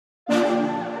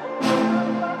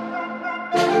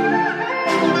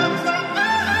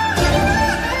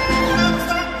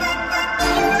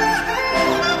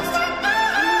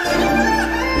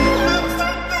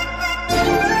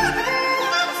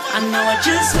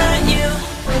just met you,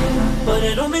 but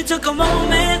it only took a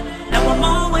moment. Now I'm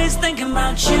always thinking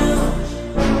about you,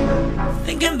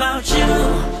 thinking about you.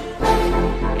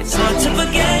 It's hard to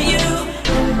forget you,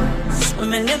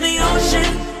 swimming in the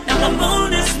ocean. Now the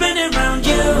moon is spinning around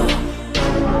you,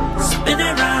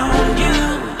 spinning around you.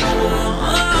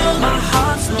 Oh, my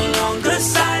heart's no longer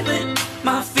silent,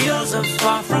 my feels are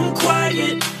far from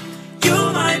quiet. You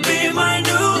might be my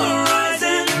new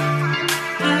horizon.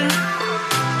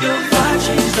 Your vibe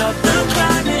changed up the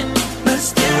climate,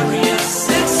 mysterious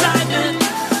excitement.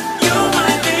 You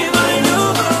might be my new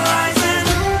horizon.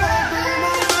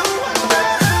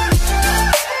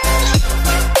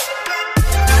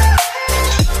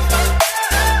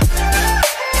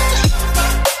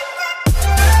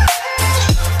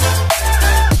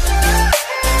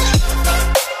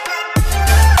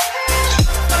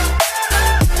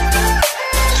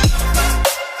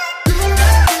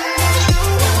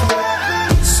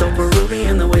 So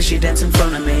Peruvian the way she danced in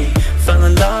front of me. Fell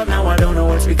in love, now I don't know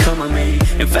what's become of me.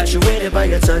 Infatuated by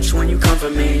your touch when you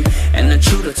comfort me, and the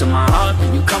truth to my heart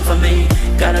when you comfort me.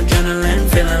 Got adrenaline,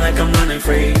 feeling like I'm running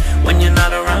free. When you're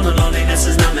not around, the loneliness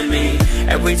is numbing me.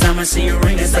 Every time I see you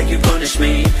ring, it's like you punish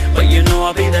me, but you know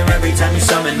I'll be there every time you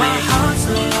summon me. My heart's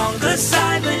no longer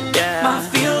silent, yeah. My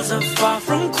feels are far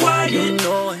from quiet. You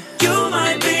know it. You